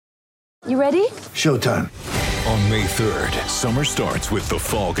You ready? Showtime. On May 3rd, summer starts with The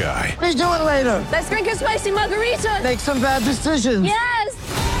Fall Guy. Let's do it later. Let's drink a spicy margarita. Make some bad decisions. Yes!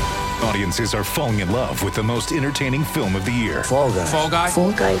 Audiences are falling in love with the most entertaining film of the year. Fall Guy. Fall Guy?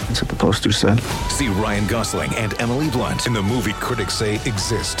 Fall Guy. That's what the poster said. See Ryan Gosling and Emily Blunt in the movie critics say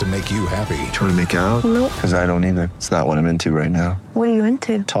exists to make you happy. Trying to make it out? Nope. Because I don't either. It's not what I'm into right now. What are you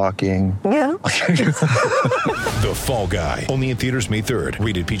into? Talking. Yeah. The Fall Guy. Only in theaters May 3rd.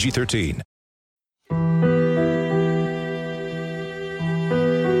 Rated PG-13.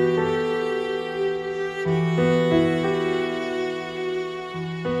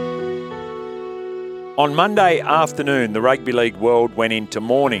 On Monday afternoon, the rugby league world went into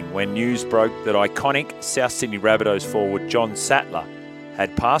mourning when news broke that iconic South Sydney Rabbitohs forward John Sattler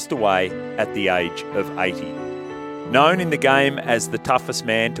had passed away at the age of 80. Known in the game as the toughest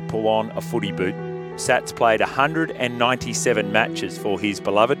man to pull on a footy boot, Sats played 197 matches for his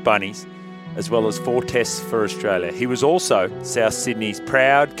beloved Bunnies, as well as 4 tests for Australia. He was also South Sydney's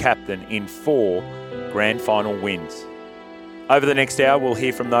proud captain in 4 grand final wins. Over the next hour, we'll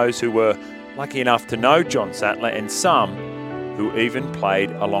hear from those who were lucky enough to know John Sattler and some who even played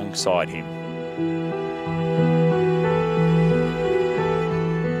alongside him.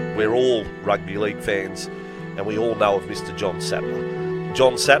 We're all rugby league fans and we all know of Mr. John Sattler.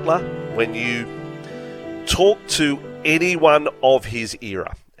 John Sattler, when you talk to anyone of his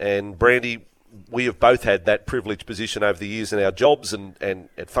era, and Brandy, we have both had that privileged position over the years in our jobs and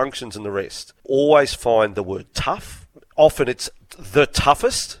at functions and the rest, always find the word tough. Often it's the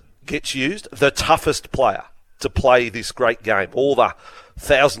toughest gets used, the toughest player to play this great game. All the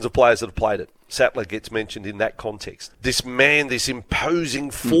thousands of players that have played it, Sattler gets mentioned in that context. This man, this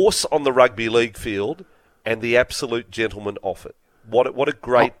imposing force on the rugby league field, and the absolute gentleman off it. What a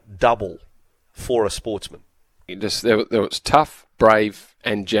great double for a sportsman. There was tough, brave,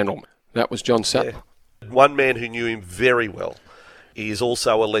 and gentleman. That was John Sattler. Yeah. One man who knew him very well. He is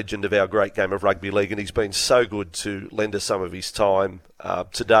also a legend of our great game of rugby league, and he's been so good to lend us some of his time.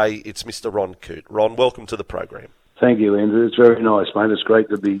 Today, it's Mr. Ron Coote. Ron, welcome to the program. Thank you, Andrew. It's very nice, mate. It's great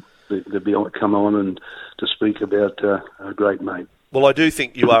to come on and to speak about a great mate. Well, I do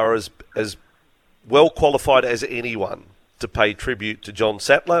think you are as well qualified as anyone to pay tribute to John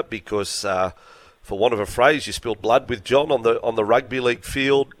Sattler because, for want of a phrase, you spilled blood with John on the rugby league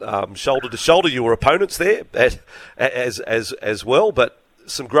field, shoulder to shoulder. You were opponents there as well, but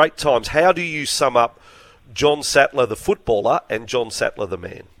some great times. How do you sum up John Sattler, the footballer, and John Sattler, the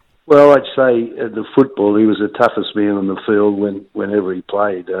man? Well, I'd say the football, he was the toughest man on the field whenever he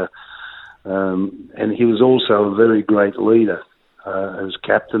played. And he was also a very great leader as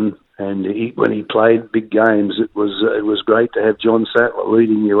captain. And when he played big games, it was great to have John Sattler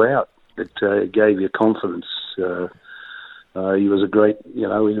leading you out. It gave you confidence. He was a great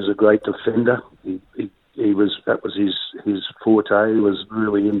defender. That was his forte. He was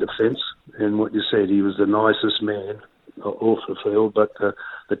really in defence. And what you said, he was the nicest man off the field, but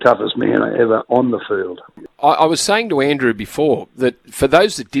the toughest man ever on the field. I was saying to Andrew before that for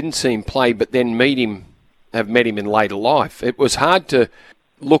those that didn't see him play but then have met him in later life, it was hard to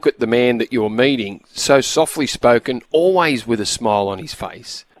look at the man that you were meeting, so softly spoken, always with a smile on his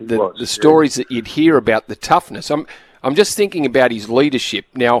face. The stories that you'd hear about the toughness. I'm just thinking about his leadership.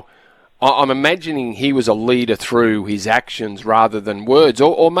 Now, I'm imagining he was a leader through his actions rather than words,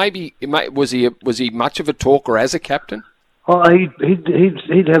 or maybe was he much of a talker as a captain? Oh,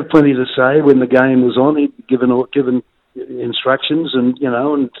 he'd have plenty to say when the game was on. He'd given instructions and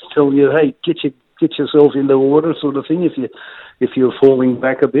tell you, hey, get yourself in the water, sort of thing. If you're falling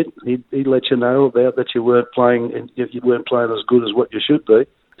back a bit, he'd let you know about that you weren't playing as good as what you should be.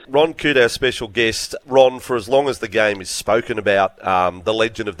 Ron Coote, our special guest. Ron, for as long as the game is spoken about, the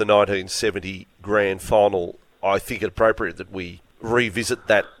legend of the 1970 grand final, I think it appropriate that we revisit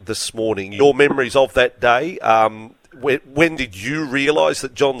that this morning. Your memories of that day, when did you realise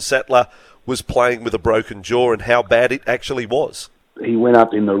that John Sattler was playing with a broken jaw and how bad it actually was? He went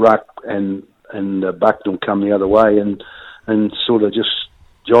up in the ruck and Bucknell come the other way and sort of just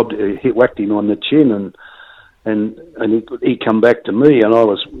whacked him on the chin and he come back to me and I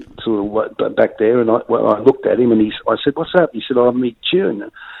was sort of back there and I looked at him and I said, "What's up?" He said, "I'm me chin."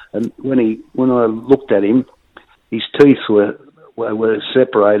 And when I looked at him, his teeth were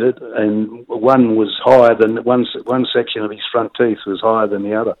separated and one was higher than one section of his front teeth was higher than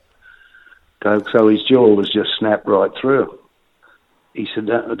the other. So his jaw was just snapped right through. He said,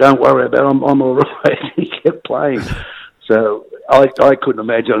 "Don't worry about it, I'm all right." He kept playing. So I couldn't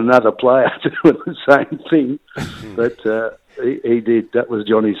imagine another player doing the same thing, but he did. That was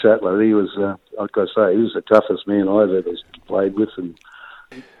Johnny Sattler. He was, like I say, he was the toughest man I've ever played with. And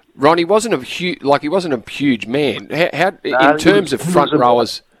Ron, he wasn't a huge man. How No, in terms of front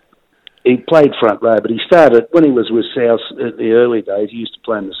rowers? He played front row, but he started, when he was with South in the early days, he used to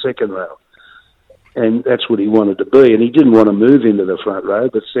play in the second row. And that's what he wanted to be. And he didn't want to move into the front row,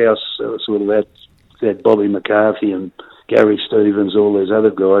 but South sort of had Bobby McCarthy and Gary Stevens, all those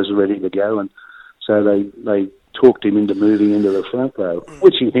other guys ready to go. And so they talked him into moving into the front row,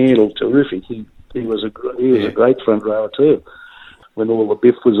 which he handled terrific. He was a great front rower too. When all the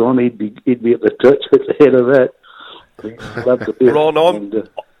biff was on, he'd be at the head of that. He loved the biff. Ron,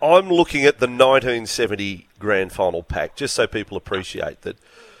 I'm looking at the 1970 Grand Final pack, just so people appreciate that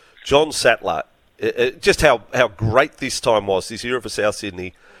John Sattler, just how great this time was, this year for South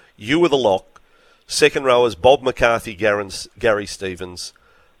Sydney. You were the lock. Second rowers, Bob McCarthy, Gary Stevens.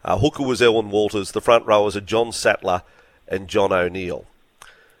 Hooker was Elwyn Walters. The front rowers are John Sattler and John O'Neill.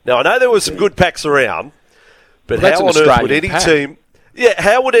 Now, I know there were some good packs around, but how on earth would any team... Yeah,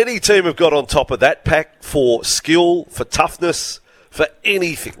 how would any team have got on top of that pack for skill, for toughness, for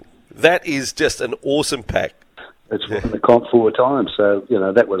anything? That is just an awesome pack. It's won the comp 4 times, so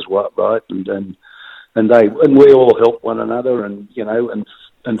that was right, and we all helped one another, and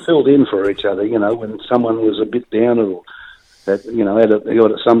filled in for each other. When someone was a bit down or that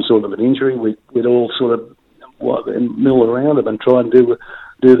got some sort of an injury, we'd all sort of mill around them and try and do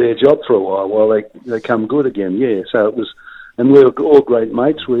their job for a while they come good again. Yeah, so it was. And we were all great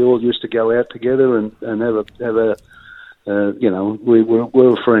mates. We all used to go out together and have a we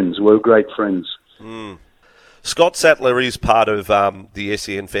were friends. We were great friends. Mm. Scott Sattler is part of the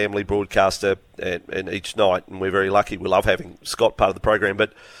SEN family broadcaster and each night, and we're very lucky. We love having Scott part of the program.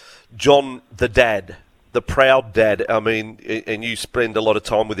 But John, the dad, the proud dad, I mean, and you spend a lot of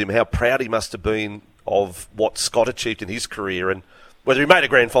time with him, how proud he must have been of what Scott achieved in his career. And whether he made a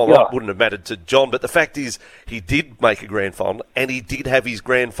grand final wouldn't have mattered to John, but the fact is he did make a grand final, and he did have his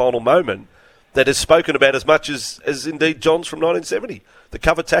grand final moment that is spoken about as much as indeed John's from 1970, the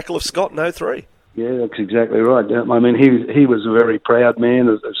cover tackle of Scott in 03. Yeah, that's exactly right. I mean, he was a very proud man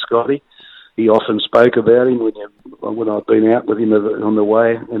of Scotty. He often spoke about him when I'd been out with him on the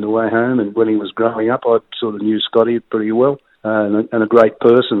way home, and when he was growing up, I sort of knew Scotty pretty well. And a great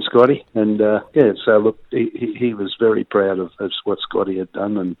person, Scotty. And, so look, he was very proud of what Scotty had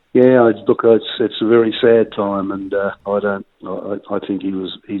done. And, it's a very sad time. And I think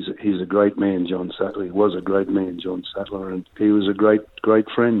he's a great man, John Sattler. He was a great man, John Sattler. And he was a great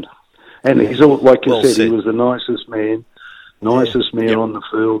friend. And he's all, like you said, he was the nicest man on the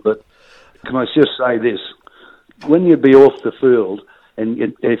field. But can I just say this? When you'd be off the field and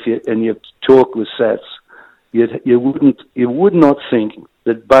you talk with Sats, you would not think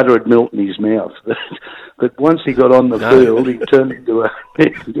that butter had melted in his mouth. But once he got on the field, he turned into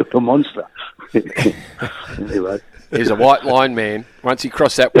a monster. Anyway, he's a white line man. Once he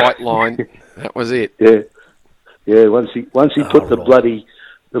crossed that white line, that was it. Yeah. Once he put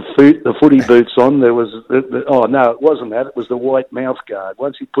the footy boots on, there was it wasn't that. It was the white mouth guard.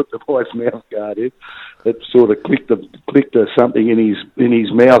 Once he put the white mouth guard in, it sort of clicked something in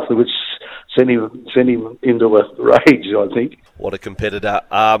his mouth, which sent him into a rage, I think. What a competitor.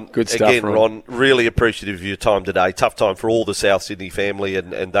 Good stuff, again, Ron, really appreciative of your time today. Tough time for all the South Sydney family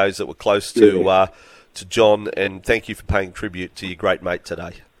and those that were close to John, and thank you for paying tribute to your great mate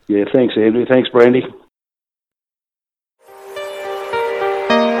today. Yeah, thanks, Andrew. Thanks, Brandy.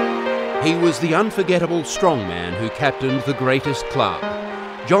 He was the unforgettable strongman who captained the greatest club.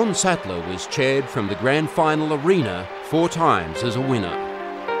 John Sattler was chaired from the grand final arena 4 times as a winner.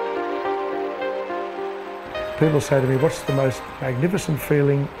 People say to me, what's the most magnificent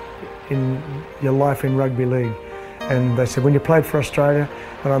feeling in your life in rugby league? And they said, when you played for Australia,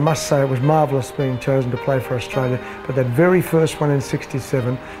 and I must say it was marvellous being chosen to play for Australia, but that very first one in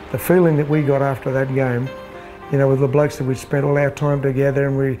 '67, the feeling that we got after that game, with the blokes that we'd spent all our time together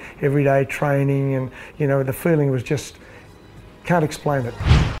and we everyday training, and the feeling was just, can't explain it.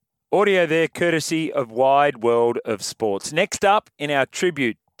 Audio there courtesy of Wide World of Sports. Next up in our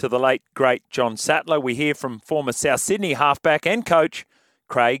tribute to the late great John Sattler, we hear from former South Sydney halfback and coach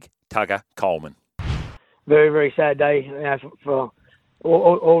Craig Tugger Coleman. Very, very sad day for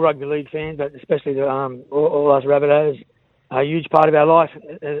all rugby league fans, but especially all us Rabbitohs. A huge part of our life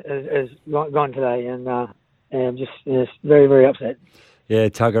has gone today, and I'm just very, very upset. Yeah,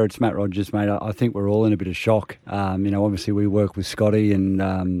 Tugger, it's Matt Rogers, mate. I think we're all in a bit of shock. Obviously we work with Scotty,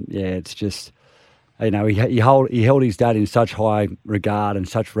 and it's just, he held his dad in such high regard and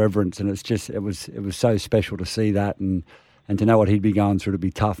such reverence, and it was so special to see that, and to know what he'd be going through to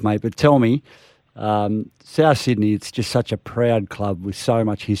be tough, mate. But tell me, South Sydney, it's just such a proud club with so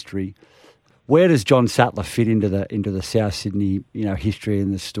much history. Where does John Sattler fit into the South Sydney, history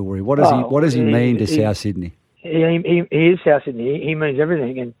and the story? What does he mean to South Sydney? He is South Sydney. He means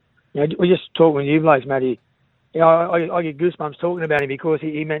everything. And we just talking with you blokes, Matty. I get goosebumps talking about him because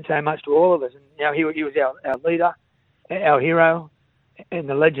he meant so much to all of us. And he was our leader, our hero, and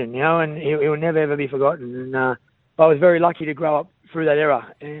the legend. And he will never ever be forgotten. And I was very lucky to grow up through that era.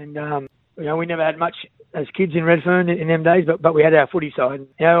 And we never had much as kids in Redfern in them days, but we had our footy side.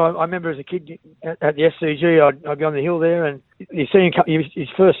 I remember as a kid at the SCG, I'd be on the hill there, and you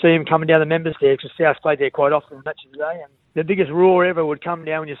first see him coming down the members stairs because South played there quite often in matches of the day. And the biggest roar ever would come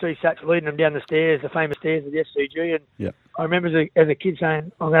down when you see Sats leading them down the stairs, the famous stairs of the SCG. And I remember as a kid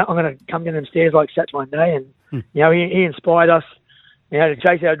saying, "I'm going to come down them stairs like Sats one day." And he inspired us, to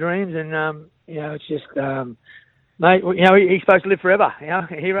chase our dreams. And it's just, mate, he's supposed to live forever.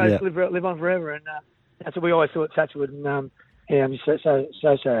 Heroes live on forever, and that's what we always thought Sats would. And I'm just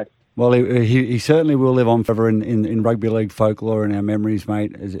so sad. Well, he certainly will live on forever in rugby league folklore and our memories,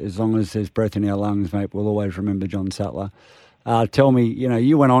 mate. As long as there's breath in our lungs, mate, we'll always remember John Sattler. Tell me,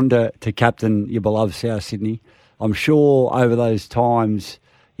 you went on to captain your beloved South Sydney. I'm sure over those times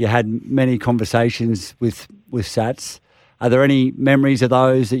you had many conversations with Sats. Are there any memories of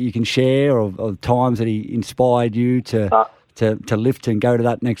those that you can share, or times that he inspired you to lift and go to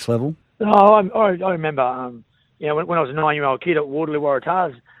that next level? I remember, when I was a 9-year-old kid at Waterloo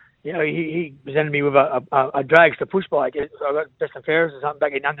Waratahs, he presented me with a dragster push bike. I got best and fairest or something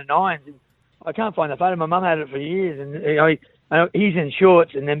back in under 9s. And I can't find the photo. My mum had it for years, and he's in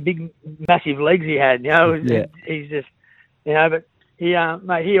shorts and then big, massive legs he had. He's just, but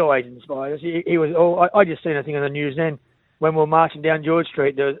mate, he always inspired us. He was. I just seen a thing on the news then when we were marching down George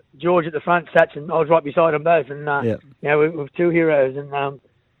Street. There was George at the front, Sats, and I was right beside them both. And with two heroes, and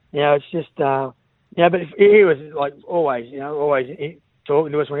it's just, but he was like always, always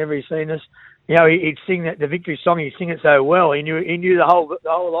talking to us whenever he's seen us. He'd sing the victory song. He'd sing it so well. He knew the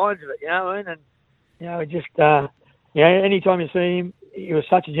whole lines of it. And just anytime you see him, he was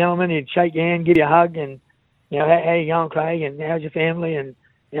such a gentleman. He'd shake your hand, give you a hug, and how you going, Craig, and how's your family, and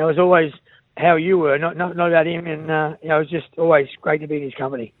it was always how you were, not about him. And it was just always great to be in his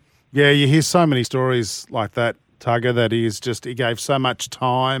company. Yeah, you hear so many stories like that, Tugger, that he gave so much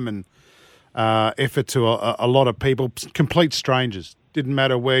time and effort to a lot of people, complete strangers. Didn't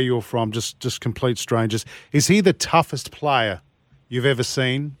matter where you're from, just complete strangers. Is he the toughest player you've ever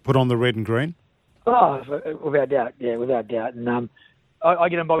seen put on the red and green? Oh, without doubt. Yeah, without doubt. And I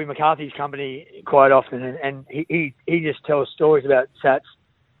get in Bobby McCarthy's company quite often, and he just tells stories about Sats,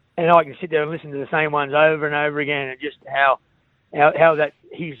 and I can sit there and listen to the same ones over and over again, and just how that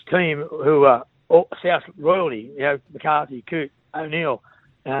his team, who are all South royalty, McCarthy, Coote, O'Neill,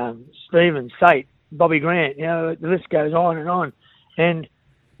 Stevens, Sate, Bobby Grant, the list goes on and on. And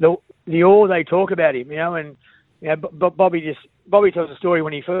the awe they talk about him, and Bobby tells a story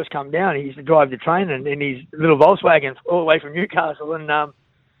when he first come down. He used to drive the train in his little Volkswagen all the way from Newcastle. And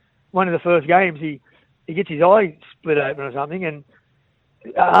one of the first games, he gets his eye split open or something, and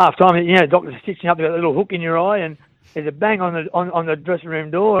half time, the doctor's stitching up, a little hook in your eye, and there's a bang on the dressing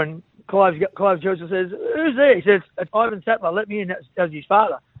room door, and Clive Joseph says, "Who's there?" He says, "It's Ivan Sattler. Let me in." That was his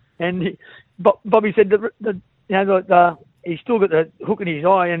father. And Bobby said he's still got the hook in his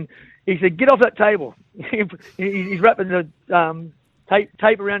eye, and he said, "Get off that table." He's wrapping the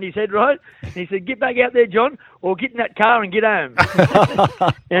tape around his head, right? And he said, "Get back out there, John, or get in that car and get home."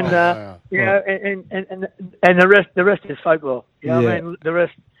 And and the rest is folklore. I mean, the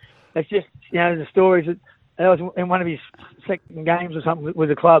rest, it's just the stories that was in one of his second games or something with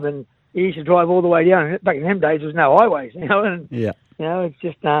the club, and he used to drive all the way down. Back in them days, there was no highways, and it's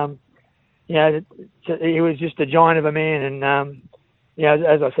just he was just a giant of a man, and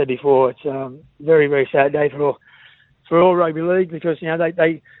as I said before, it's a very, very sad day for all rugby league, because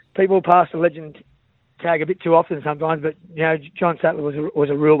people pass the legend tag a bit too often sometimes, but John Sattler was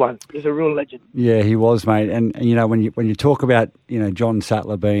a real one. He was a real legend. Yeah, he was, mate. And when you talk about John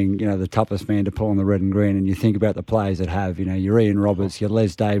Sattler being the toughest man to pull on the red and green, and you think about the players that have your Ian Roberts, your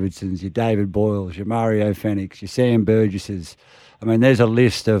Les Davidsons, your David Boyles, your Mario Fenix, your Sam Burgesses. I mean, there's a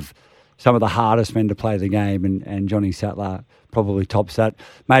list of some of the hardest men to play the game, and Johnny Sattler probably tops that.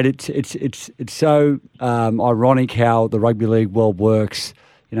 Mate, it's so ironic how the rugby league world works.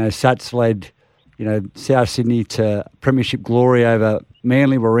 Sats led South Sydney to premiership glory over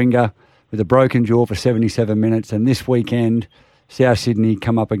Manly Warringah with a broken jaw for 77 minutes, and this weekend South Sydney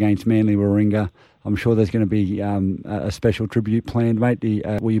come up against Manly Warringah. I'm sure there's going to be a special tribute planned, mate.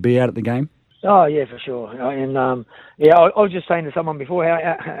 Will you be out at the game? Oh yeah, for sure. And I was just saying to someone before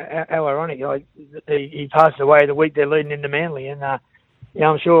how ironic. He passed away the week they're leading into Manly, and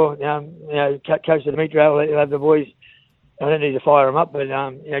I'm sure Coach Demetrio will have the boys. I don't need to fire them up, but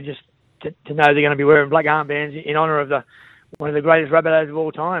just to know they're going to be wearing black armbands in honour of one of the greatest Rabbitohs of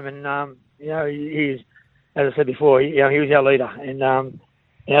all time. And he's, as I said before, he was our leader, and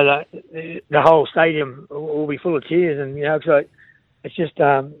the whole stadium will be full of cheers. And so it's just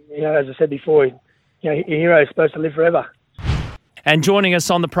as I said before, your hero is supposed to live forever. And joining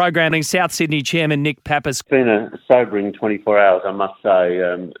us on the program is South Sydney Chairman Nick Pappas. It's been a sobering 24 hours, I must say.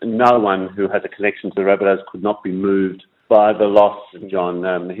 No one who has a connection to the Rabbitohs could not be moved by the loss of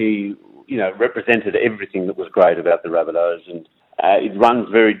John. He, represented everything that was great about the Rabbitohs, and it runs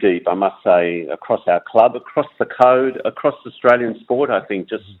very deep, I must say, across our club, across the code, across Australian sport. I think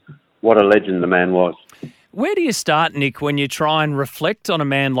just what a legend the man was. Where do you start, Nick, when you try and reflect on a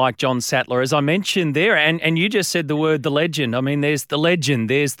man like John Sattler? As I mentioned there, and you just said the word the legend. I mean, there's the legend,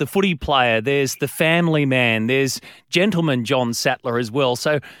 there's the footy player, there's the family man, there's gentleman John Sattler as well.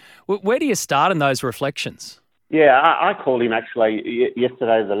 So where do you start in those reflections? Yeah, I called him actually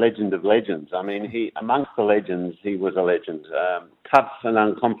yesterday the legend of legends. I mean, amongst the legends, he was a legend. Tough and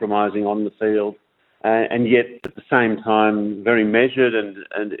uncompromising on the field. And yet, at the same time, very measured and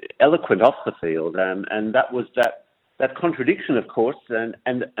eloquent off the field. And that was that contradiction, of course, and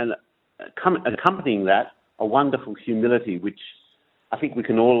accompanying that, a wonderful humility, which I think we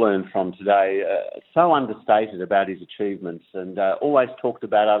can all learn from today. So understated about his achievements, and always talked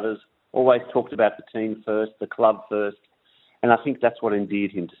about others, always talked about the team first, the club first. And I think that's what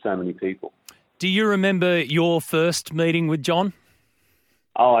endeared him to so many people. Do you remember your first meeting with John?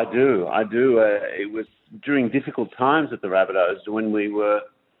 Oh, I do. It was during difficult times at the Rabbitohs when we were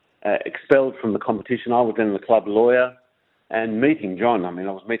expelled from the competition. I was then the club lawyer, and meeting John, I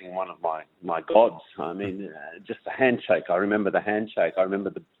was meeting one of my gods. Just the handshake. I remember the handshake. I remember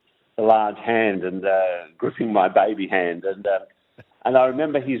the large hand and gripping my baby hand. And I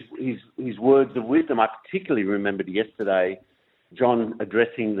remember his words of wisdom. I particularly remembered yesterday John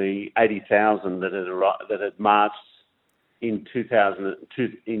addressing the 80,000 that had marched in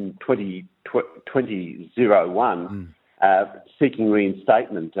 2001, seeking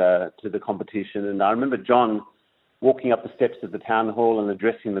reinstatement to the competition. And I remember John walking up the steps of the town hall and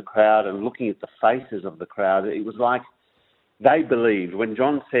addressing the crowd and looking at the faces of the crowd. It was like they believed. When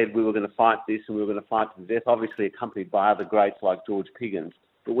John said we were going to fight this and we were going to fight to death, obviously accompanied by other greats like George Piggins,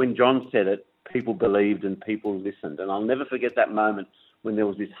 but when John said it, people believed and people listened. And I'll never forget that moment when there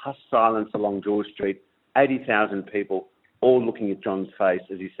was this hushed silence along George Street, 80,000 people all looking at John's face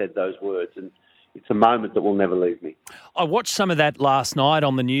as he said those words. And it's a moment that will never leave me. I watched some of that last night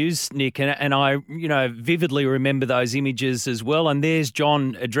on the news, Nick, and I, vividly remember those images as well. And there's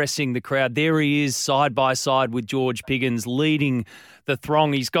John addressing the crowd. There he is, side by side with George Piggins, leading the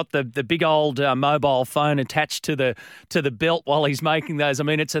throng. He's got the big old mobile phone attached to the belt while he's making those.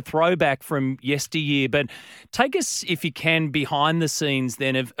 It's a throwback from yesteryear. But take us, if you can, behind the scenes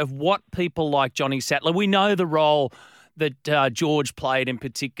then of what people like Johnny Sattler. We know the role that George played in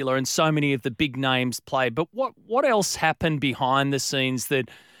particular, and so many of the big names played. But what else happened behind the scenes that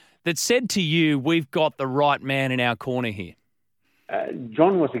said to you, we've got the right man in our corner here?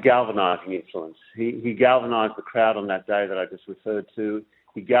 John was a galvanising influence. He galvanised the crowd on that day that I just referred to.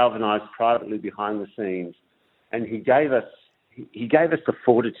 He galvanised privately behind the scenes, and he gave us the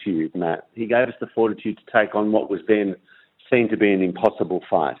fortitude, Matt. He gave us the fortitude to take on what was then seen to be an impossible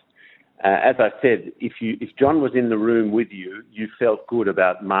fight. As I said, if John was in the room with you, you felt good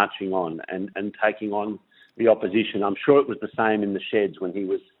about marching on and taking on the opposition. I'm sure it was the same in the sheds when he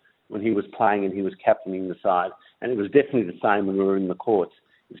was playing and he was captaining the side, and it was definitely the same when we were in the courts.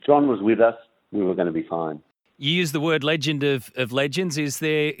 If John was with us, we were going to be fine. You use the word legend of legends. Is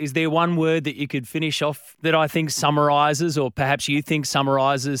there one word that you could finish off that I think summarises, or perhaps you think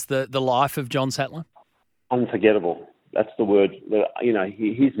summarises the life of John Sattler? Unforgettable. That's the word.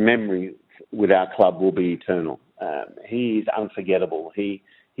 His memory with our club will be eternal. He is unforgettable. He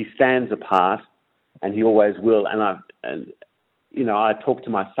stands apart, and he always will. And I talked to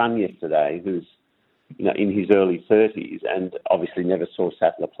my son yesterday, who's in his early 30s, and obviously never saw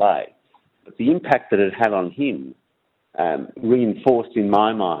Sattler play. But the impact that it had on him reinforced in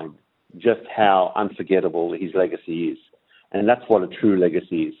my mind just how unforgettable his legacy is. And that's what a true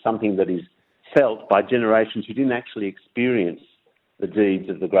legacy is, something that is felt by generations who didn't actually experience the deeds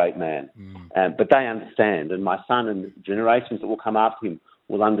of the great man. But they understand, and my son and generations that will come after him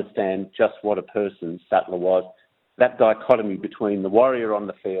will understand just what a person Sattler was. That dichotomy between the warrior on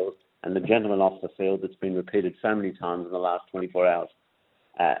the field and the gentleman off the field that's been repeated so many times in the last 24 hours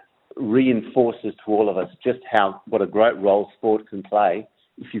reinforces to all of us just what a great role sport can play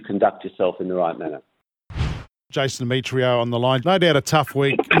if you conduct yourself in the right manner. Jason Demetrio on the line. No doubt a tough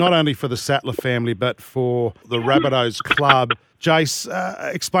week, not only for the Sattler family, but for the Rabbitohs club. Jace,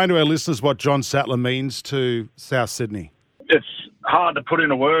 explain to our listeners what John Sattler means to South Sydney. It's hard to put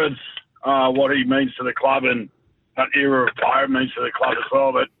into words what he means to the club, and that era of player means to the club as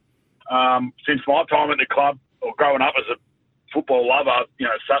well. But since my time at the club, or growing up as a football lover,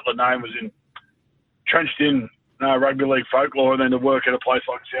 Sattler name was entrenched in rugby league folklore, and then to work at a place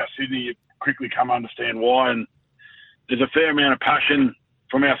like South Sydney, you quickly come to understand why. And there's a fair amount of passion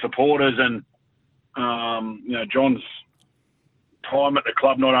from our supporters, and John's time at the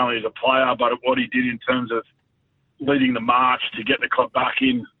club, not only as a player, but what he did in terms of leading the march to get the club back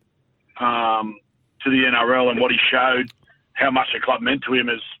in to the NRL, and what he showed, how much the club meant to him,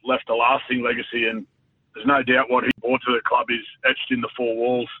 has left a lasting legacy. And there's no doubt what he brought to the club is etched in the four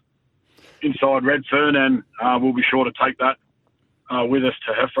walls inside Redfern, and we'll be sure to take that with us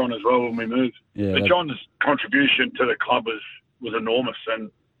to Heffron as well when we move. Yeah, but John's contribution to the club was enormous,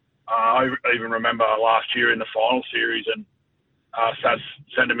 and I even remember last year in the final series, and Sats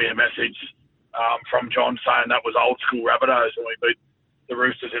sending me a message from John saying that was old school Rabbitohs, and we beat the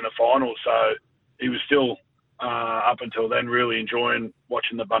Roosters in the final. So he was still, up until then, really enjoying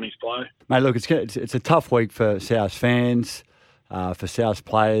watching the Bunnies play. Mate, look, it's a tough week for South fans, for South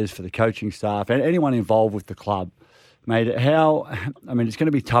players, for the coaching staff, and anyone involved with the club. Mate, it's going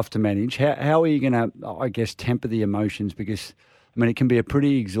to be tough to manage. How are you going to, I guess, temper the emotions? Because, it can be a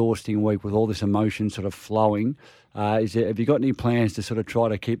pretty exhausting week with all this emotion sort of flowing. Have you got any plans to sort of try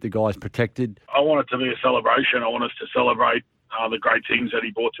to keep the guys protected? I want it to be a celebration. I want us to celebrate the great things that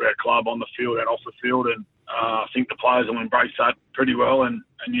he brought to our club on the field and off the field. And I think the players will embrace that pretty well and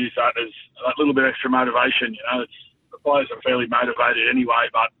use that as a little bit extra motivation. The players are fairly motivated anyway,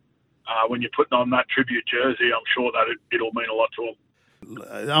 but when you're putting on that tribute jersey, I'm sure that it'll mean a lot to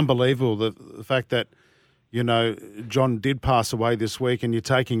them. Unbelievable, the fact that, John did pass away this week, and you're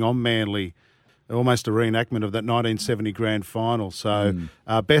taking on Manly, almost a reenactment of that 1970 grand final. So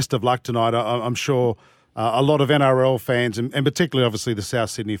best of luck tonight. I'm sure a lot of NRL fans, and particularly obviously the South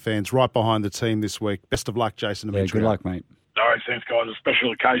Sydney fans, right behind the team this week. Best of luck, Jason Demetrio. Yeah, good luck, mate. All right, thanks, guys. A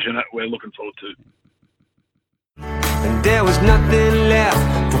special occasion that we're looking forward to. And there was nothing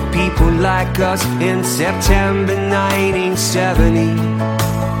left for people like us in September 1970.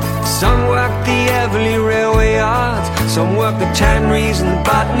 Some worked the Everleigh Railway Yards, some worked the Tanneries and the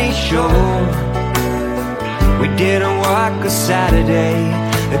Botany Shore. We didn't work a Saturday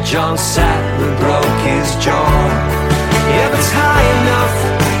that John Sattler broke his jaw. If it's high enough,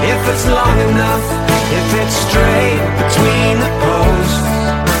 if it's long enough, if it's straight between the posts,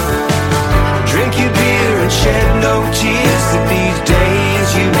 drink your beer and shed no tears that these days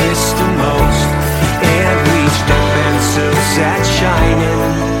you miss the most. And bleached up pencils sat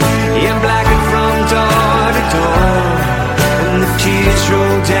shining in blackened from door to door, and the tears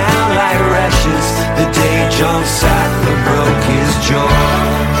rolled down like rashes the day John Sattler broke his jaw.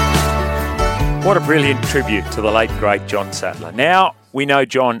 What a brilliant tribute to the late, great John Sattler. Now, we know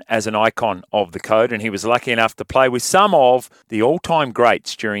John as an icon of the code, and he was lucky enough to play with some of the all-time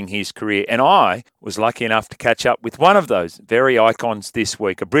greats during his career. And I was lucky enough to catch up with one of those very icons this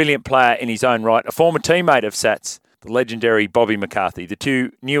week, a brilliant player in his own right, a former teammate of Sats, the legendary Bobby McCarthy. The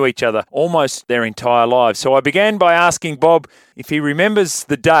two knew each other almost their entire lives. So I began by asking Bob if he remembers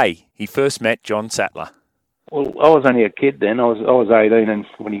the day he first met John Sattler. Well, I was only a kid then. I was 18, and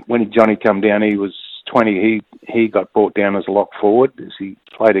when Johnny come down, he was 20. He got brought down as a lock forward as he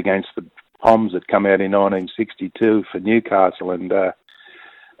played against the Poms that come out in 1962 for Newcastle, and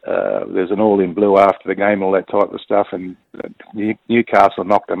there's an all in blue after the game, all that type of stuff, and Newcastle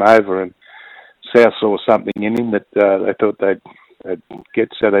knocked him over, and South saw something in him that they thought they'd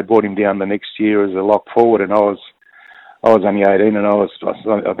get, so they brought him down the next year as a lock forward, and I was only 18, and I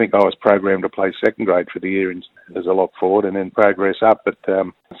think I was programmed to play second grade for the year as a lock forward, and then progress up. But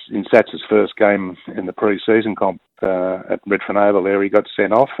in Sats's first game in the pre-season comp at Redfern Oval, there he got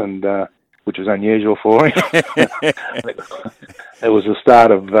sent off, and which was unusual for him. It was the start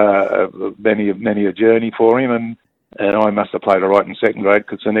of many a journey for him, and I must have played all right in second grade,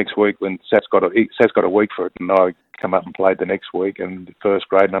 because the next week when Sats got a week for it, and I come up and played the next week in first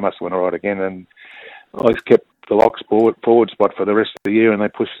grade, and I must have went all right again, and I kept the lock forward spot for the rest of the year, and they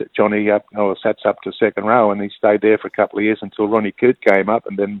pushed Johnny up, Sats up to second row, and he stayed there for a couple of years until Ronnie Coote came up,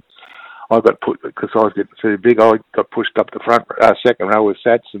 and then I got put, because I was getting too big, I got pushed up the second row with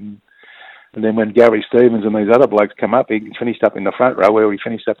Sats, and then when Gary Stevens and these other blokes come up, he finished up in the front row, where he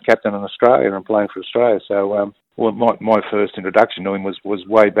finished up captain in Australia and playing for Australia. So my first introduction to him was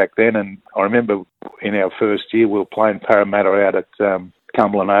way back then, and I remember in our first year we were playing Parramatta out at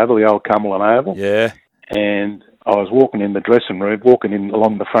Cumberland Oval, the old Cumberland Oval. Yeah. and I was walking in the dressing room, walking in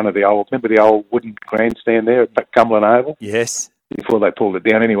along the front of remember the old wooden grandstand there at Cumberland Oval? Yes. Before they pulled it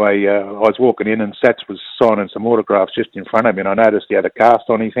down. Anyway, I was walking in and Sats was signing some autographs just in front of me, and I noticed he had a cast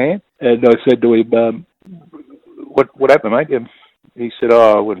on his hand. And I said to him, what happened, mate? He said,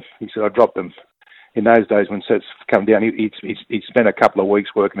 I dropped them. In those days when Sats come down, he spent a couple of weeks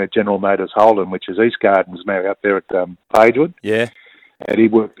working at General Motors Holden, which is East Gardens now out there at Pagewood. Yeah. And he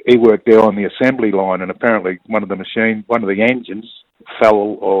worked there on the assembly line, and apparently one of the engines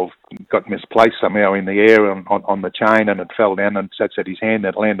got misplaced somehow in the air on the chain, and it fell down, and Sats had his hand,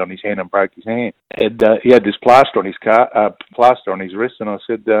 that landed on his hand and broke his hand. And he had this plaster on his wrist, and I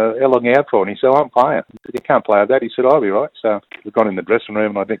said, how long are you out for? And he said, I'm playing. I said, you can't play with that. He said, I'll be right. So we got in the dressing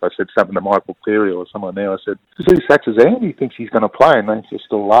room, and I think I said something to Michael Cleary or someone there. I said, see Sats' hand? He thinks he's going to play, and they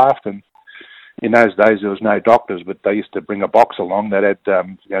just all laughed. And in those days, there was no doctors, but they used to bring a box along that had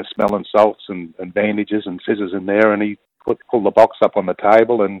smelling salts and bandages and scissors in there, and he pulled the box up on the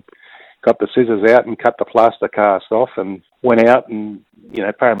table and got the scissors out and cut the plaster cast off and went out. And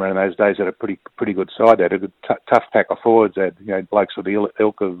Parramatta in those days had a pretty good side. They had a tough pack of forwards. They had blokes of the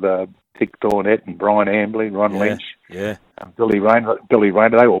ilk of Dick Dornett and Brian Ambley, Ron Lynch, Billy Rayner.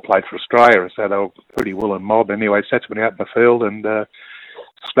 They all played for Australia, so they were pretty woolen mob. Anyway, Sats went out in the field and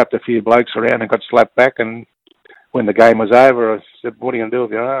slapped a few blokes around and got slapped back. And when the game was over, I said, what are you going to do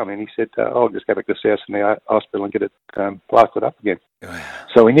with your arm? And he said, I'll just go back to South Sydney Hospital and get it plastered up again.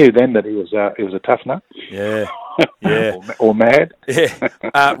 So we knew then that he was a tough nut. Yeah. Yeah. or mad.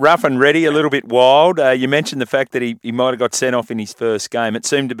 Yeah. Rough and ready, a little bit wild. You mentioned the fact that he might have got sent off in his first game. It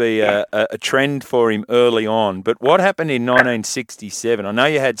seemed to be a trend for him early on. But what happened in 1967? I know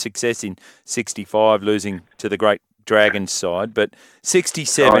you had success in 65, losing to the great Dragons side, but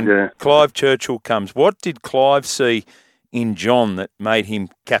 67, Clive Churchill comes. What did Clive see in John that made him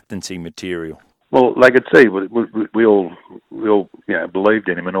captaincy material? Well, they could see we all believed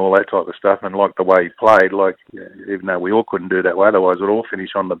in him and all that type of stuff, and liked the way he played. Even though we all couldn't do that way, otherwise we'd all finish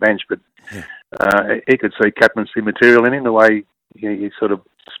on the bench. But he could see captaincy material in him, the way he sort of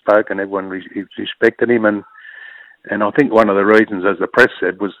spoke, and everyone respected him. And I think one of the reasons, as the press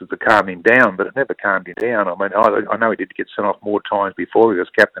said, was to calm him down, but it never calmed him down. I mean, I know he did get sent off more times before he was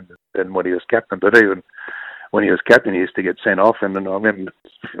captain than when he was captain, but even when he was captain, he used to get sent off. And I remember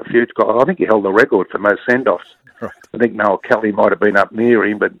I think he held the record for most send-offs. Right. I think Noel Kelly might have been up near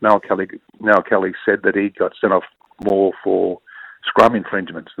him, but Noel Kelly said that he got sent off more for scrum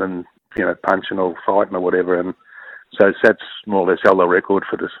infringements than punching or fighting or whatever. And so Sats more or less held the record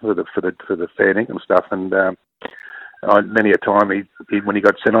for the fair dinkum stuff. And many a time, when he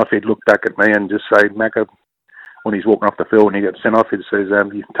got sent off, he'd look back at me and just say, Macca, when he's walking off the field and he got sent off, he'd say,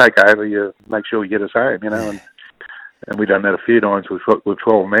 you take over, you make sure you get us home, and we done that a few times with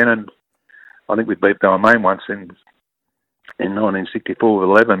 12 men, and I think we beat Balmain once in 1964 with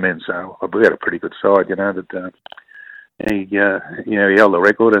 11 men, so we had a pretty good side, that he held the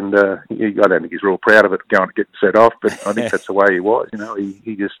record, and I don't think he's real proud of it going to get set off, but I think that's the way he was,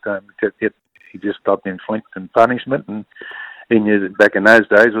 he just he just stopped inflicting punishment, and he knew that back in those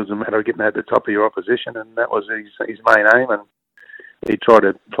days it was a matter of getting at the top of your opposition, and that was his main aim, and he tried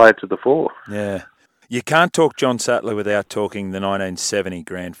to play it to the fore. Yeah. You can't talk John Sattler without talking the 1970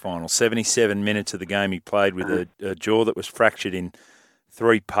 grand final. 77 minutes of the game he played with a jaw that was fractured in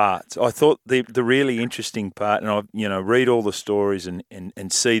 3 parts. I thought the really interesting part, and I read all the stories and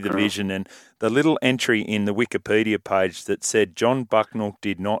see the vision, and the little entry in the Wikipedia page that said John Bucknell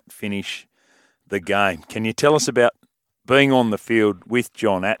did not finish the game. Can you tell us about being on the field with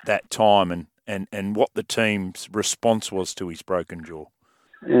John at that time and what the team's response was to his broken jaw?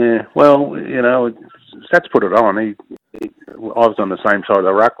 Yeah, well, Sats put it on. I was on the same side of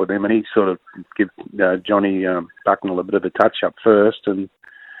the ruck with him, and he sort of gave Johnny Bucknell a bit of a touch-up first and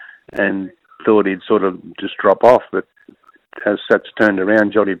thought he'd sort of just drop off. But as Sats turned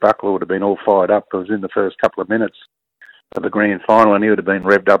around, Johnny Bucknell would have been all fired up. It was in the first couple of minutes of the grand final, and he would have been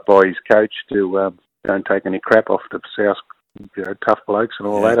revved up by his coach to don't take any crap off the South, tough blokes and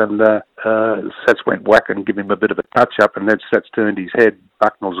all that. And Sats went whack and give him a bit of a touch-up, and then Sats turned his head.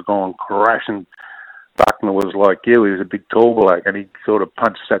 Bucknell's gone crashing. Bucknell was like you. He was a big tall bloke, and he sort of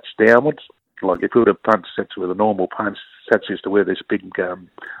punched Sats downwards. Like if he would have punched Sats with a normal punch, Sats used to wear this big,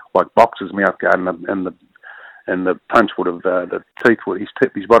 like boxer's mouth guard, and the punch would have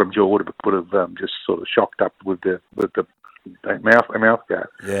his bottom jaw would have just sort of shocked up with the mouth guard.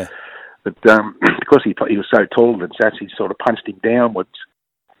 Yeah. But because he was so tall than Sats, he sort of punched him downwards,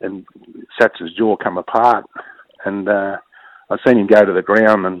 and Sats's jaw come apart. And I seen him go to the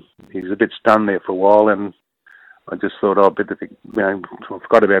ground, and he was a bit stunned there for a while. And I just thought, I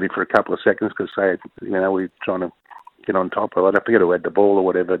forgot about him for a couple of seconds because, we were trying to get on top of it. I forget who had the ball or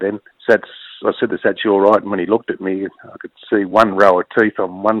whatever then. I said to Sats, "You all right?" And when he looked at me, I could see one row of teeth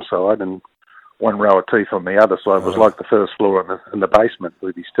on one side and one row of teeth on the other side. It was like the first floor in the basement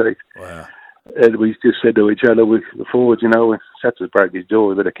with his teeth. Wow. And we just said to each other, with the forwards, Sats has broke his jaw,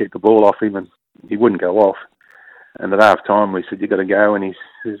 we better keep the ball off him, and he wouldn't go off. And at half time we said, "You got to go," and he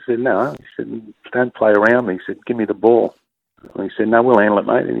said, "No." He said, "Don't play around me." He said, "Give me the ball." And he said, "No, we'll handle it,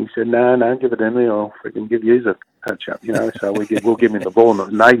 mate." And he said, "No, give it to me, or I can give you a touch-up," So we'll give him the ball.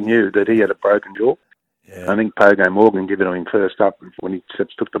 And they knew that he had a broken jaw. Yeah. I think Pogo Morgan gave it to him first up. When he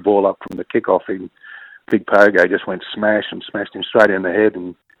took the ball up from the kick-off, Big Pogo just went smashed him straight in the head.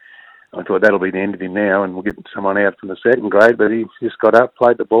 And I thought that'll be the end of him now, and we'll get someone out from the second grade. But he just got up,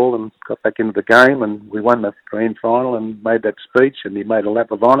 played the ball, and got back into the game, and we won the grand final and made that speech, and he made a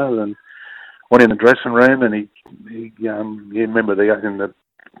lap of honour and went in the dressing room, and you remember in the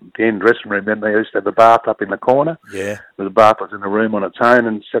end dressing room, then they used to have the bath up in the corner. Yeah. The bath was in the room on its own,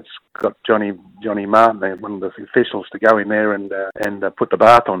 and Sats got Johnny Martin, one of the officials, to go in there and put the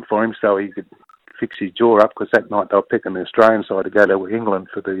bath on for him so he could fix his jaw up, because that night they were picking the Australian side to go to England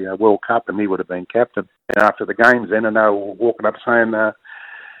for the World Cup, and he would have been captain. And after the games then, and they were walking up saying,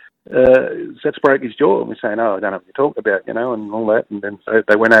 Sats broke his jaw, and we're saying, "Oh, I don't know what you're talking about," and all that. And then so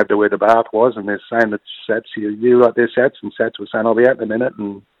they went over to where the bath was, and they're saying that Sats, you right there, Sats? And Sats was saying, "I'll be out in a minute."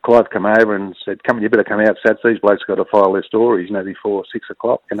 And Clive came over and said, "Come on, you better come out, Sats. These blokes got to file their stories, before 6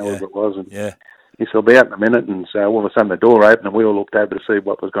 o'clock, whatever it was." And he said, "I'll be out in a minute." And so all of a sudden the door opened, and we all looked over to see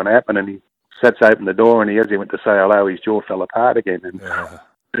what was going to happen. And Sats opened the door, and as he went to say hello, his jaw fell apart again. And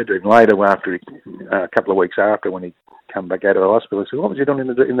said to him later, a couple of weeks after, when he come back out of the hospital, I said, "What was you doing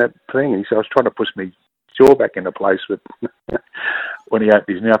in that thing?" And he said, "I was trying to push my jaw back into place, but when he opened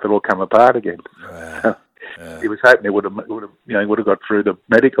his mouth, it all come apart again." Wow. He was hoping he would have got through the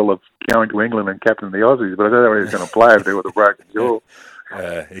medical of going to England and captain the Aussies, but I don't know he was going to play if he would have broken his jaw.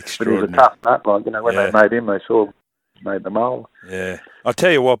 But he was a tough nut, when they made him, they made the mould. Yeah. I'll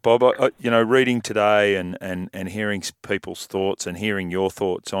tell you what, Bob, reading today and hearing people's thoughts and hearing your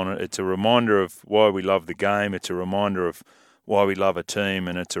thoughts on it, it's a reminder of why we love the game, it's a reminder of why we love a team,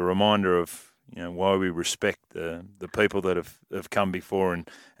 and it's a reminder of why we respect the people that have come before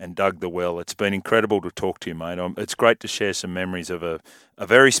and dug the well. It's been incredible to talk to you, mate. It's great to share some memories of a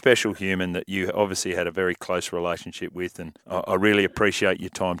very special human that you obviously had a very close relationship with, and I really appreciate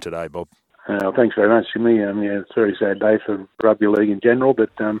your time today, Bob. Thanks very much, Jimmy. It's a very sad day for rugby league in general,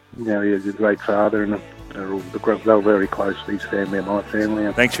 but he's a great father, and they were very close to his family and my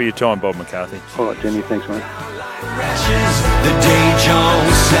family. Thanks for your time, Bob McCarthy. All right, Jimmy. Thanks, mate. The day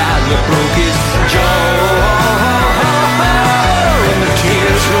John Sattler broke his jaw, and the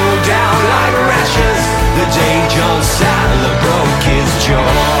tears rolled down like rashes. The day John Sattler broke his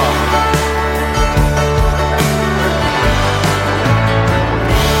jaw.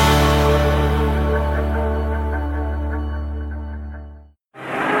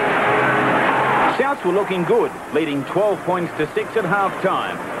 Souths were looking good, leading 12 points to 6 at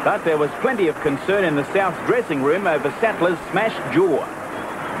half-time. But there was plenty of concern in the Souths dressing room over Sattler's smashed jaw.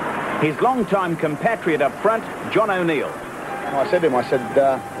 His long-time compatriot up front, John O'Neill. I said to him,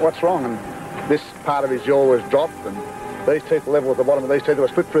 "What's wrong?" And this part of his jaw was dropped, and these teeth level at the bottom of these teeth were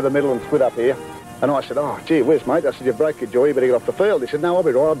split through the middle and split up here. And I said, "Oh, gee whiz, mate." I said, "You broke your jaw, you better get off the field." He said, "No, I'll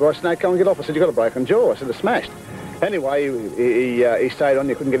be all right." I said, "No, come and get off." I said, "You've got a broken jaw." I said, "It's smashed." Anyway, he stayed on.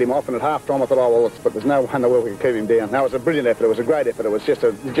 You couldn't get him off, and at half-time I thought, but there's no way in the world we can keep him down. That was a brilliant effort. It was a great effort. It was just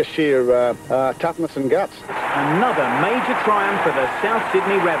sheer toughness and guts. Another major triumph for the South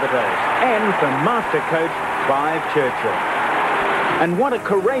Sydney Rabbitohs and for master coach Clive Churchill. And what a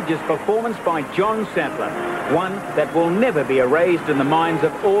courageous performance by John Sattler, one that will never be erased in the minds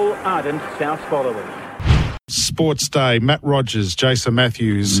of all ardent South followers. Sports Day, Matt Rogers, Jason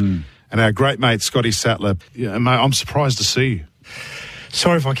Matthews, and our great mate Scotty Sattler. Yeah, mate, I'm surprised to see you.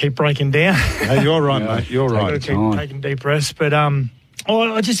 Sorry if I keep breaking down. Hey, you're right, mate. You're right. I've got to keep taking deep breaths. But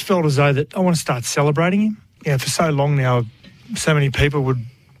I just felt as though that I want to start celebrating him. Yeah, for so long now, so many people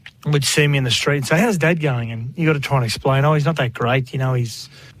would see me in the street and say, "How's Dad going?" And you got to try and explain, "Oh, he's not that great. He's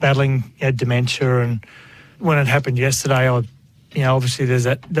battling dementia." And when it happened yesterday, obviously there's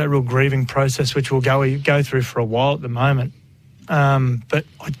that real grieving process which we'll go through for a while at the moment. But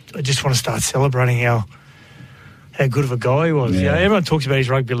I just want to start celebrating how good of a guy he was. Yeah. Everyone talks about his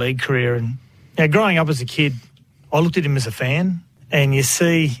rugby league career, and growing up as a kid, I looked at him as a fan, and you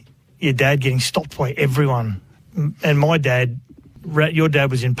see your dad getting stopped by everyone. And my dad, your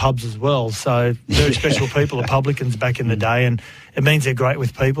dad was in pubs as well, so very special people are publicans back in the day, and it means they're great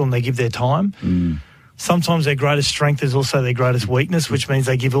with people and they give their time. sometimes their greatest strength is also their greatest weakness, which means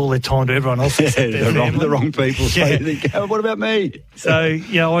they give all their time to everyone else except their family. The wrong people. So Yeah. they think, oh, what about me? So,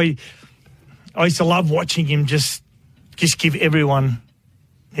 I used to love watching him just give everyone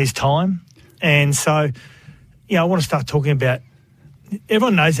his time. And so, I want to start talking about,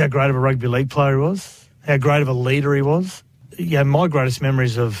 everyone knows how great of a rugby league player he was, how great of a leader he was. My greatest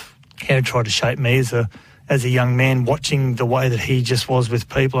memories of how he tried to shape me as a young man, watching the way that he just was with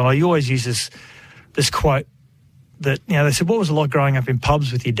people. And I always use this quote that, they said, what was it like growing up in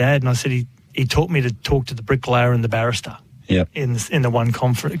pubs with your dad? And I said, he taught me to talk to the bricklayer and the barrister. Yep. In the one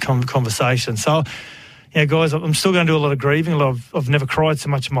conversation. So, guys, I'm still going to do a lot of grieving. I've never cried so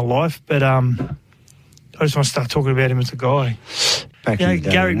much in my life, but I just want to start talking about him as a guy.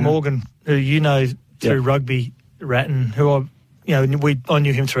 Garrick Morgan, who through rugby, Ratton, who I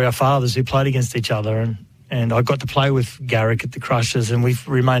knew him through our fathers who played against each other, and I got to play with Garrick at the Crushers, and we've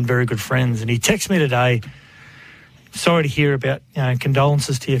remained very good friends. And he texted me today, sorry to hear about,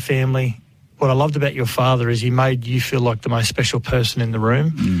 condolences to your family. What I loved about your father is he made you feel like the most special person in the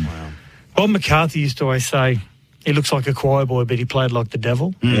room. Wow. Bob McCarthy used to always say, he looks like a choir boy, but he played like the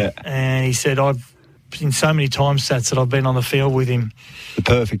devil. Yeah. And he said, I've seen so many times, Sats, that I've been on the field with him. The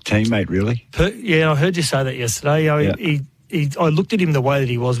perfect teammate, really. I heard you say that yesterday. I looked at him the way that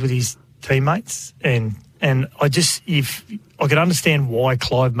he was with his teammates, and I could understand why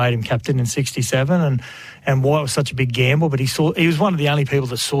Clive made him captain in 67 and why it was such a big gamble, but he was one of the only people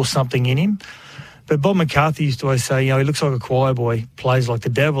that saw something in him. But Bob McCarthy used to always say, he looks like a choir boy, plays like the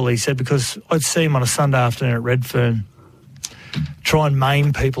devil. He said, because I'd see him on a Sunday afternoon at Redfern try and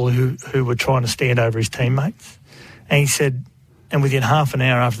maim people who were trying to stand over his teammates. And he said, and within half an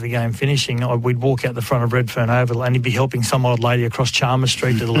hour after the game finishing, we'd walk out the front of Redfern Oval and he'd be helping some old lady across Chalmers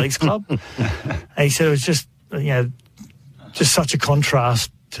Street to the Leagues Club. And he said it was just, just such a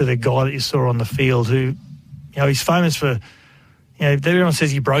contrast to the guy that you saw on the field who, he's famous for, everyone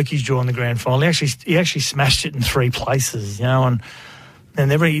says he broke his jaw in the grand final. He actually smashed it in 3 places, and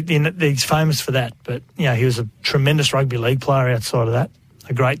he's famous for that. But, he was a tremendous rugby league player outside of that,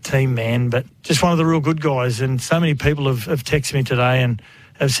 a great team man, but just one of the real good guys. And so many people have texted me today and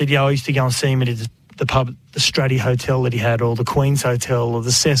have said, I used to go and see him at the pub, the Stratty Hotel that he had, or the Queen's Hotel, or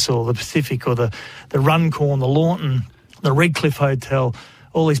the Cecil, the Pacific, or the Runcorn, the Lawton, the Redcliffe Hotel,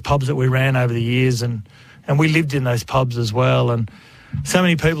 all these pubs that we ran over the years, and we lived in those pubs as well. And so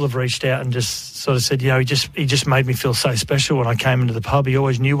many people have reached out and just sort of said, he just made me feel so special when I came into the pub. He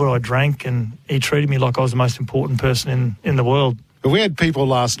always knew what I drank, and he treated me like I was the most important person in the world. But we had people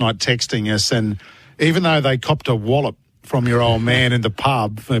last night texting us, and even though they copped a wallop from your old man in the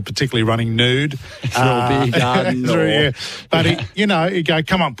pub, particularly running nude. Beer garden. But, he'd go,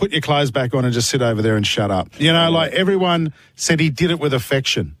 come on, put your clothes back on and just sit over there and shut up. Everyone said he did it with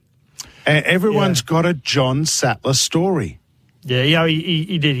affection. And everyone's got a John Sattler story. Yeah,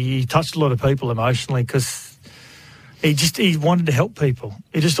 he did. He touched a lot of people emotionally because he wanted to help people.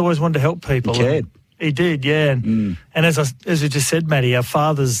 He just always wanted to help people. He cared. He did, yeah. And as we just said, Matty, our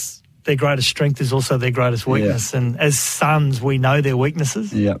fathers, their greatest strength is also their greatest weakness. Yeah. And as sons, we know their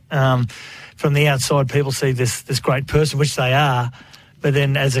weaknesses. Yeah. From the outside, people see this great person, which they are. But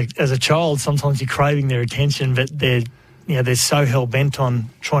then as a child, sometimes you're craving their attention, but they're so hell-bent on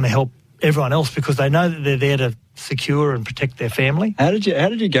trying to help everyone else because they know that they're there to secure and protect their family. How did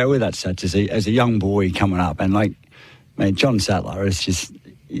you go with that, Satch, as a young boy coming up? And John Sattler is just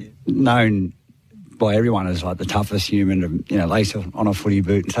known by everyone as like the toughest human to lace on a footy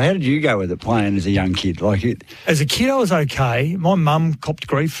boot. So how did you go with it playing as a young kid? As a kid, I was okay. My mum copped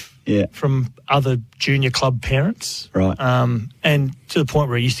grief from other junior club parents, right? And to the point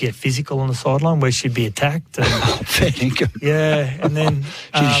where I used to get physical on the sideline, where she'd be attacked. And, yeah, and then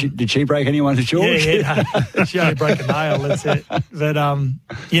did she break anyone's jaw? Yeah, she only broke a nail. That's it. But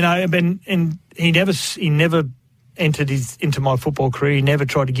and he never entered into my football career. He never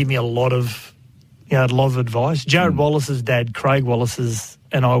tried to give me a lot of advice. Jared Wallace's dad, Craig Wallace's,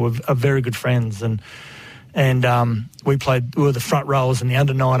 and I are very good friends, and we were the front rowers in the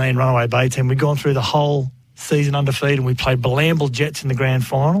under-19 Runaway Bay team. We'd gone through the whole season undefeated, and we played Bilambil Jets in the grand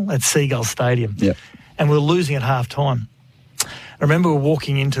final at Seagull Stadium. Yep. And we were losing at half-time. I remember we were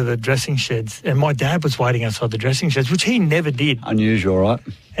walking into the dressing sheds, and my dad was waiting outside the dressing sheds, which he never did. Unusual, right?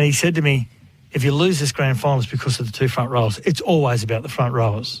 And he said to me, if you lose this grand final, it's because of the 2 front rowers. It's always about the front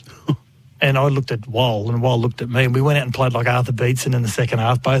rowers. And I looked at Wal, and Wal looked at me, and we went out and played like Arthur Beetson in the second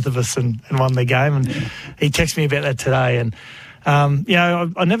half, both of us, and won the game. And he texted me about that today. And,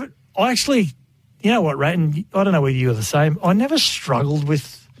 I actually, you know what, Ratton, I don't know whether you were the same. I never struggled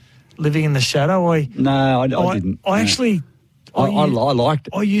with living in the shadow. No, I didn't. I actually, I liked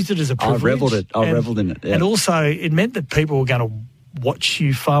it. I used it as a privilege. I revelled in it. Yeah. And also, it meant that people were going to watch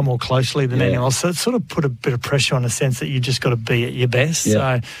you far more closely than anyone else. So it sort of put a bit of pressure on the sense that you just got to be at your best.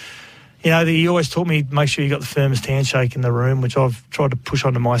 Yeah. So, he always taught me, make sure you got the firmest handshake in the room, which I've tried to push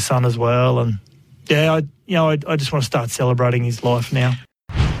onto my son as well. And I just want to start celebrating his life now.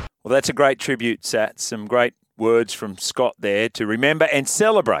 Well, that's a great tribute, Sat. Some great words from Scott there to remember and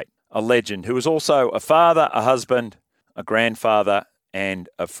celebrate a legend who was also a father, a husband, a grandfather and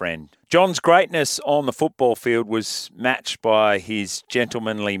a friend. John's greatness on the football field was matched by his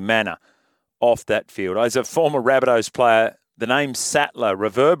gentlemanly manner off that field. As a former Rabbitohs player, the name Sattler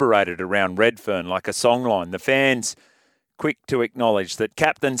reverberated around Redfern like a songline. The fans quick to acknowledge that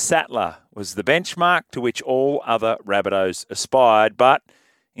Captain Sattler was the benchmark to which all other Rabbitohs aspired, but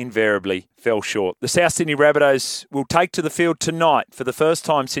invariably fell short. The South Sydney Rabbitohs will take to the field tonight for the first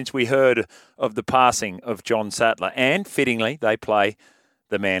time since we heard of the passing of John Sattler, and fittingly they play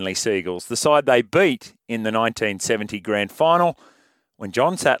the Manly Seagulls, the side they beat in the 1970 Grand Final when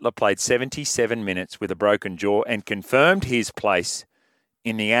John Sattler played 77 minutes with a broken jaw and confirmed his place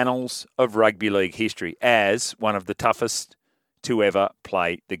in the annals of rugby league history as one of the toughest to ever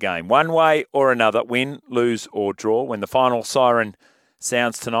play the game. One way or another, win, lose or draw, when the final siren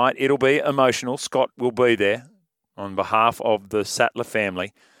sounds tonight, it'll be emotional. Scott will be there on behalf of the Sattler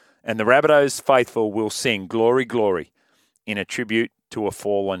family, and the Rabbitohs faithful will sing Glory, Glory in a tribute to a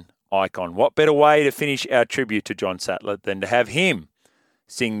fallen icon. What better way to finish our tribute to John Sattler than to have him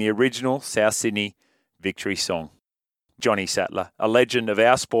sing the original South Sydney victory song? Johnny Sattler, a legend of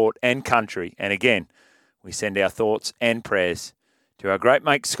our sport and country, and again, we send our thoughts and prayers to our great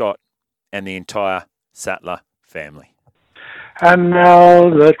mate Scott and the entire Sattler family. And now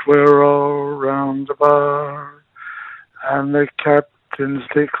that we're all round the bar, and the captain's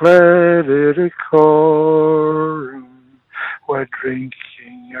declared it a quorum, we're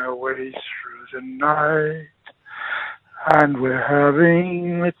drinking our way through the night, and we're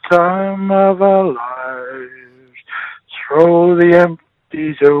having the time of our lives. Throw the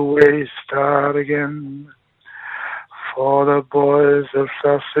empties away, start again, for the boys of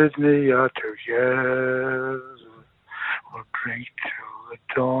South Sydney are together. We'll drink till the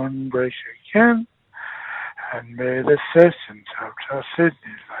dawn breaks again, and may the sessions of South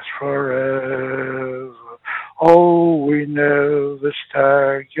Sydney last forever. Oh, we never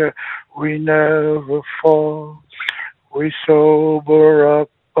stagger, we never fall, we sober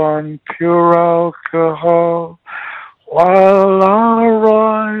up on pure alcohol, while our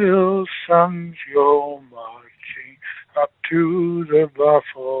royal sons go marching up to the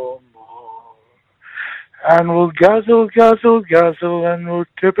Buffalo. And we'll guzzle, guzzle, guzzle, and we'll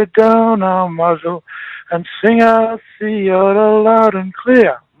tip it down our muzzle and sing out the yodel loud and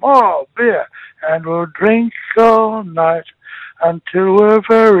clear. More beer, and we'll drink all night until we're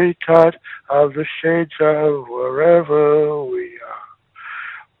very tired of the shades of wherever we are.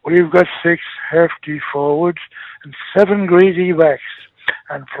 We've got 6 hefty forwards and 7 greasy backs,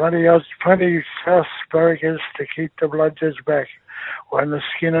 and plenty asparagus to keep the bludgers back. When the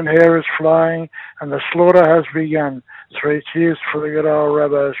skin and hair is flying and the slaughter has begun, 3 cheers for the good old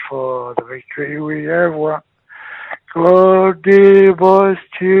Rabbos for the victory we have won. Go, dear boys,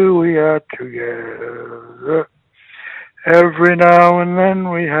 till we are together. Every now and then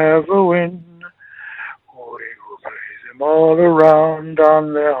we have a win. We will play them all around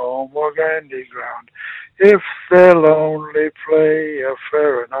on their home Organdy ground, if they'll only play a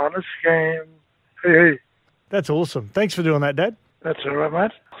fair and honest game. Hey, hey. That's awesome. Thanks for doing that, Dad. That's all right,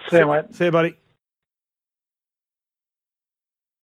 mate. See you, mate. See you, buddy.